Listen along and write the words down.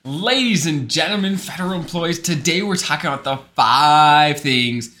Ladies and gentlemen, federal employees, today we're talking about the five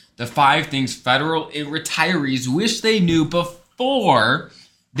things federal retirees wish they knew before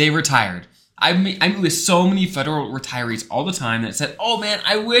they retired. I meet with so many federal retirees all the time that said, oh man,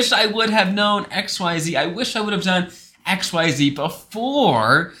 I wish I would have known XYZ. I wish I would have done XYZ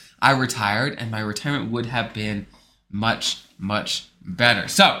before I retired, and my retirement would have been much, much better.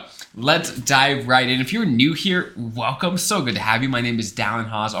 So let's dive right in. If you're new here, welcome. So good to have you. My name is Dallin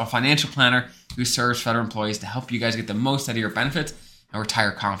Haas, a financial planner who serves federal employees to help you guys get the most out of your benefits and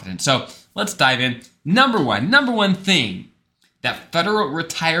retire confident. So let's dive in. Number one thing that federal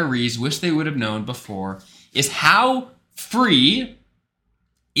retirees wish they would have known before is how free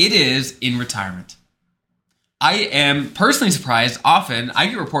it is in retirement. I am personally surprised. Often, I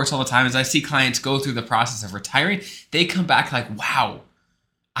get reports all the time as I see clients go through the process of retiring. They come back like, wow,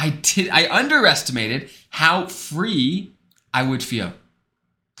 I underestimated how free I would feel.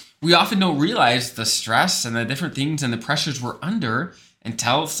 We often don't realize the stress and the different things and the pressures we're under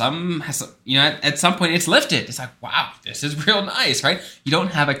until at some point it's lifted. It's like, wow, this is real nice, right? You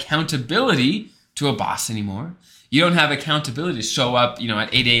don't have accountability to a boss anymore. You don't have accountability to show up,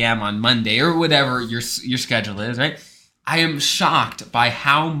 at 8 a.m. on Monday or whatever your schedule is, right? I am shocked by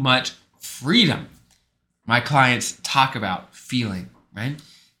how much freedom my clients talk about feeling, right?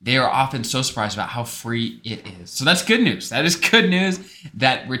 They are often so surprised about how free it is. So that's good news. That is good news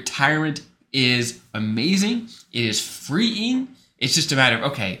that retirement is amazing. It is freeing. It's just a matter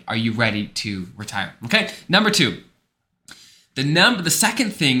of, okay, are you ready to retire? Okay, number two. The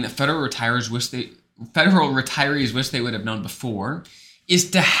second thing that federal retirees wish they would have known before is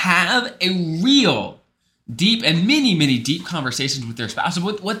to have a real deep and many deep conversations with their spouse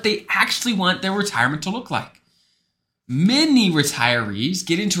about what they actually want their retirement to look like. Many retirees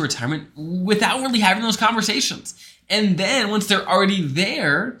get into retirement without really having those conversations. And then once they're already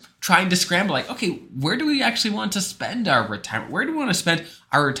there, trying to scramble like, okay, where do we actually want to spend our retirement? Where do we want to spend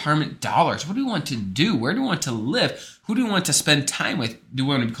our retirement dollars? What do we want to do? Where do we want to live? Who do we want to spend time with? Do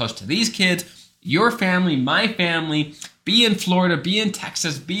we want to be close to these kids, your family, my family, be in Florida, be in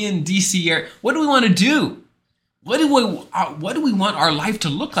Texas, be in DC area? What do we want to do? What do we want our life to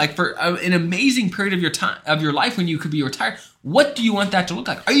look like for an amazing period of your life when you could be retired? What do you want that to look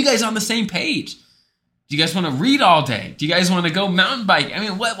like? Are you guys on the same page? Do you guys want to read all day? Do you guys want to go mountain bike? I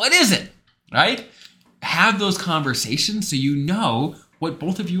mean, what is it, right? Have those conversations so you know what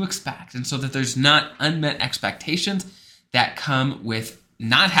both of you expect, and so that there's not unmet expectations that come with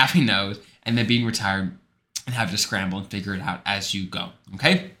not having those and then being retired and have to scramble and figure it out as you go,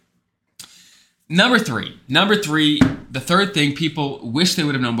 okay? Number three, the third thing people wish they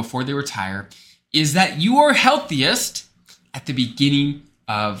would have known before they retire is that you are healthiest at the beginning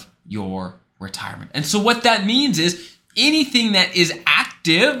of your retirement. And so what that means is anything that is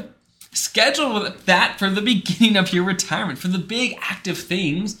active, schedule that for the beginning of your retirement, for the big active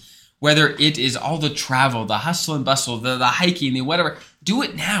things, whether it is all the travel, the hustle and bustle, the hiking, the whatever, do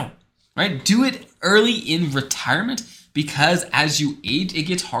it now, right? Do it early in retirement, because as you age, it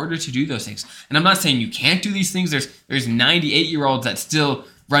gets harder to do those things. And I'm not saying you can't do these things. There's 98-year-olds that still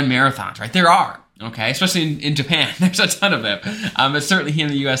run marathons, right? There are, okay? Especially in Japan. There's a ton of them. But certainly here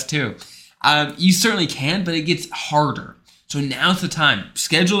in the U.S. too. You certainly can, but it gets harder. So now's the time.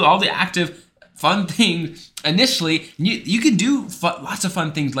 Schedule all the active, fun things initially. You can do lots of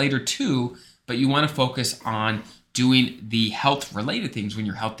fun things later too, but you want to focus on doing the health-related things when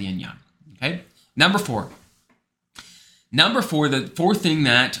you're healthy and young, okay? Number four, the fourth thing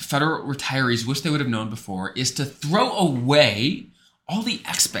that federal retirees wish they would have known before is to throw away all the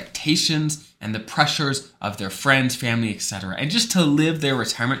expectations and the pressures of their friends, family, etc., and just to live their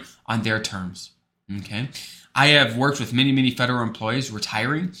retirement on their terms, okay? I have worked with many federal employees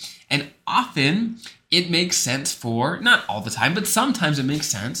retiring, and often it makes sense for, not all the time, but sometimes it makes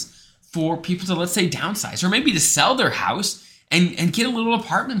sense for people to, let's say, downsize, or maybe to sell their house and get a little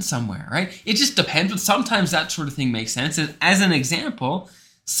apartment somewhere, right? It just depends, but sometimes that sort of thing makes sense. And as an example,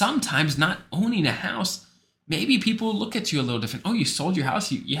 sometimes not owning a house, maybe people look at you a little different. Oh, you sold your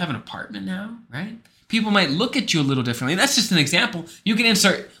house, you have an apartment now, right? People might look at you a little differently. That's just an example. You can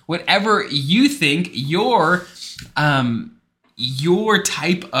insert whatever you think your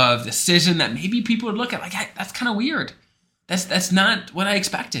type of decision that maybe people would look at like, hey, that's kind of weird. That's not what I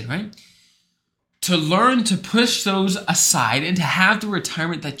expected, right? To learn to push those aside and to have the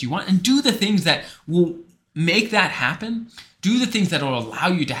retirement that you want and do the things that will make that happen. Do the things that will allow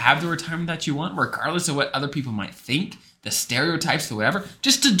you to have the retirement that you want, regardless of what other people might think, the stereotypes, the whatever,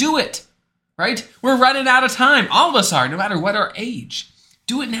 just to do it, right? We're running out of time. All of us are, no matter what our age.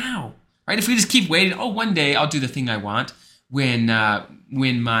 Do it now, right? If we just keep waiting, oh, one day I'll do the thing I want, when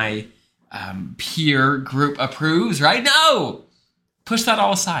my peer group approves, right? No, push that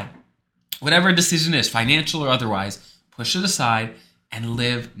all aside. Whatever decision is, financial or otherwise, push it aside and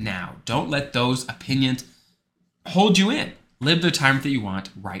live now. Don't let those opinions hold you in. Live the retirement that you want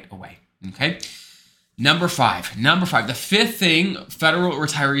right away. Okay. Number five. The fifth thing federal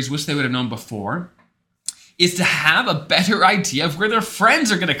retirees wish they would have known before is to have a better idea of where their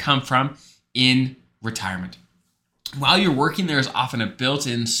friends are going to come from in retirement. While you're working, there's often a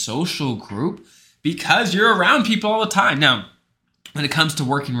built-in social group because you're around people all the time. Now, when it comes to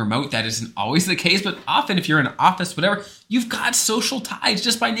working remote, that isn't always the case, but often if you're in an office, whatever, you've got social ties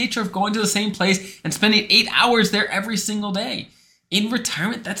just by nature of going to the same place and spending 8 hours there every single day. In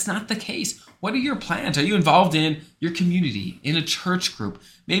retirement, that's not the case. What are your plans? Are you involved in your community, in a church group?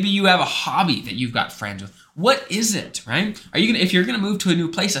 Maybe you have a hobby that you've got friends with. What is it, right? If you're going to move to a new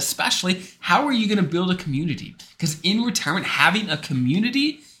place, especially, how are you going to build a community? Because in retirement, having a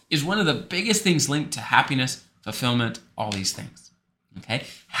community is one of the biggest things linked to happiness, fulfillment, all these things. Okay?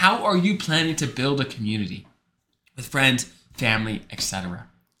 How are you planning to build a community with friends, family, etc.?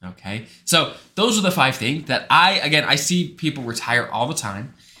 Okay? So those are the 5 things that I see people retire all the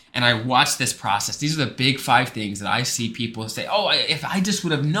time, and I watch this process. These are the big 5 things that I see people say, oh, if I just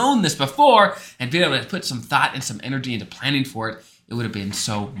would have known this before and been able to put some thought and some energy into planning for it, it would have been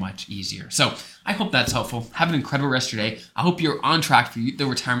so much easier. So I hope that's helpful. Have an incredible rest of your day. I hope you're on track for the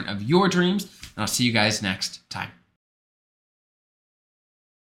retirement of your dreams, and I'll see you guys next time.